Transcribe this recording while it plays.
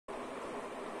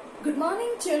Good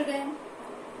morning, children.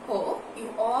 Hope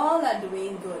you all are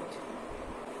doing good.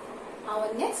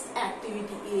 Our next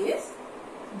activity is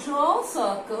draw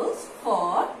circles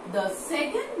for the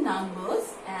second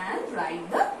numbers and write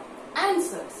the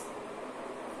answers.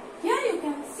 Here you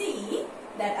can see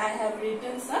that I have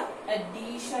written some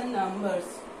addition numbers,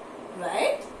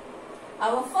 right?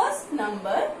 Our first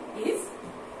number is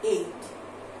 8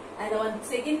 and our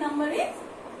second number is,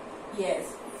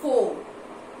 yes, 4.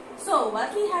 So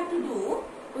what we have to do,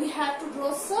 we have to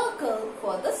draw a circle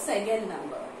for the second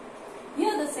number.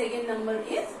 Here the second number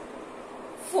is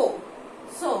 4.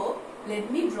 So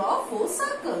let me draw 4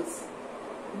 circles.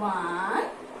 1,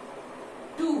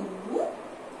 2,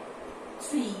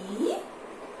 3,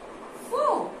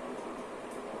 4.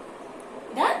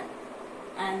 Done?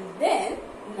 And then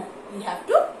we have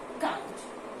to count.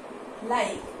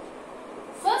 Like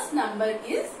first number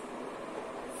is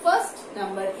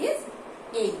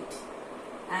 8.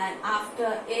 And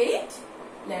after 8,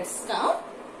 let's count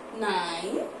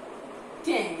 9,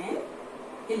 10,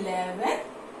 11,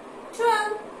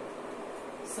 12.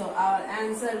 So our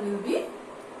answer will be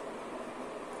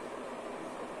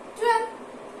 12.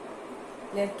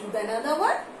 Let's do another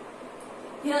one.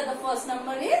 Here the first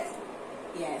number is,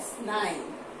 yes, 9.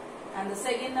 And the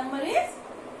second number is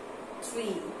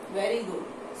 3. Very good.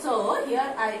 So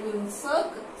here I will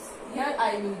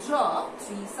draw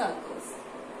 3 circles.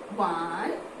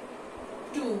 1,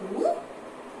 2,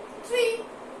 3.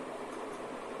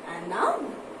 And now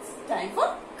it's time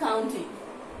for counting.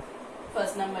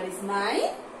 First number is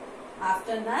 9.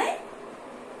 After 9,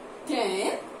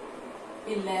 10,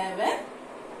 11,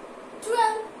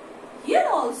 12. Here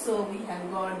also we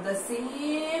have got the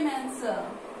same answer,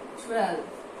 12.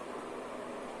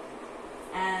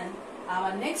 And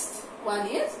our next one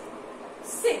is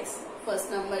 6. First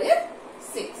number is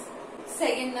 6.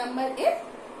 Second number is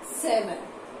 7.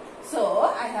 So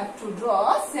I have to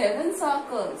draw 7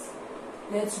 circles.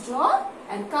 Let's draw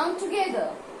and count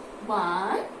together.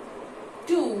 1,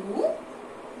 2,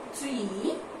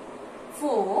 3,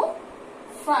 4,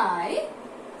 5,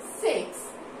 6,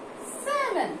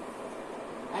 7.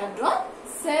 I have drawn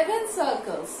 7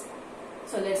 circles.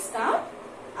 So let's count.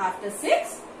 After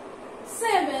 6,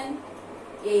 7,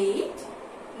 8,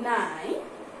 9,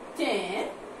 10,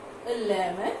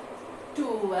 11,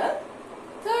 12,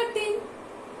 13.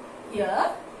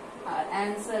 Here our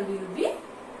answer will be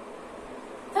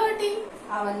 13.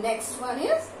 Our next one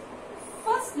is,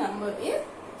 first number is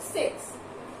 6.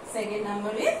 Second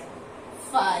number is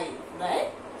 5, right?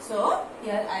 So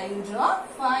here I will draw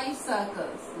 5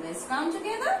 circles. Let's count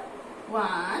together.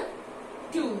 1,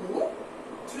 2,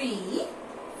 3,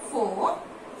 4,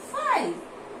 5.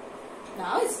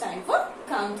 Now it's time for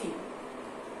counting.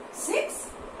 6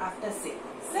 after 6.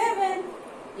 7,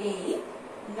 8,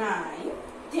 9,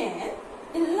 10,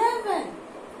 11.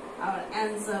 Our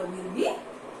answer will be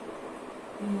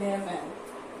 11.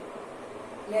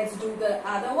 Let's do the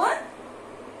other one.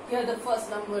 Here the first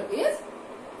number is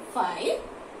 5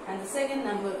 and the second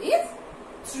number is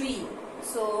 3.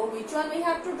 So which one we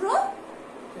have to draw?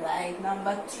 Right,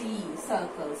 number 3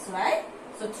 circles, right?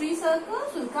 So 3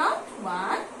 circles will count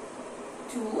 1,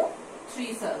 2,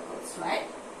 3 circles, right?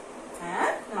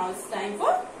 And now it's time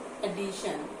for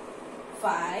addition.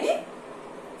 5,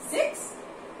 6,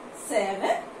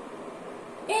 7,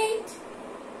 8.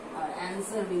 Our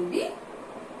answer will be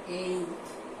 8.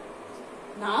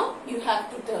 Now you have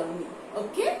to tell me,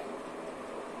 okay?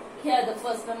 Here the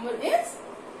first number is,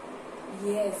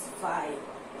 yes, 5.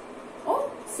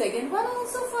 Oh, second one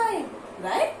also 5,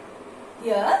 right?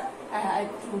 Here I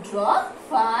have to draw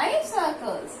 5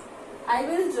 circles. I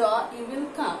will draw, you will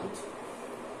count.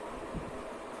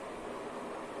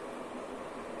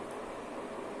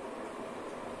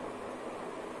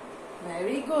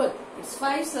 Very good. It's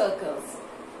 5 circles.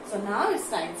 So now it's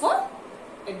time for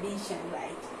addition,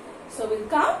 right? So we'll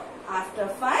count after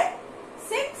 5,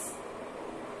 6,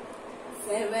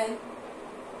 7,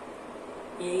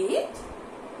 8,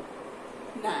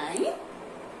 9,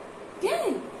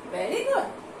 10. Very good.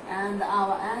 And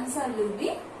our answer will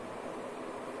be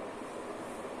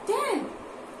 10.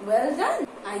 Well done.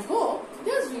 I hope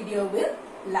this video will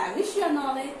lavish your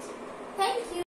knowledge. Thank you.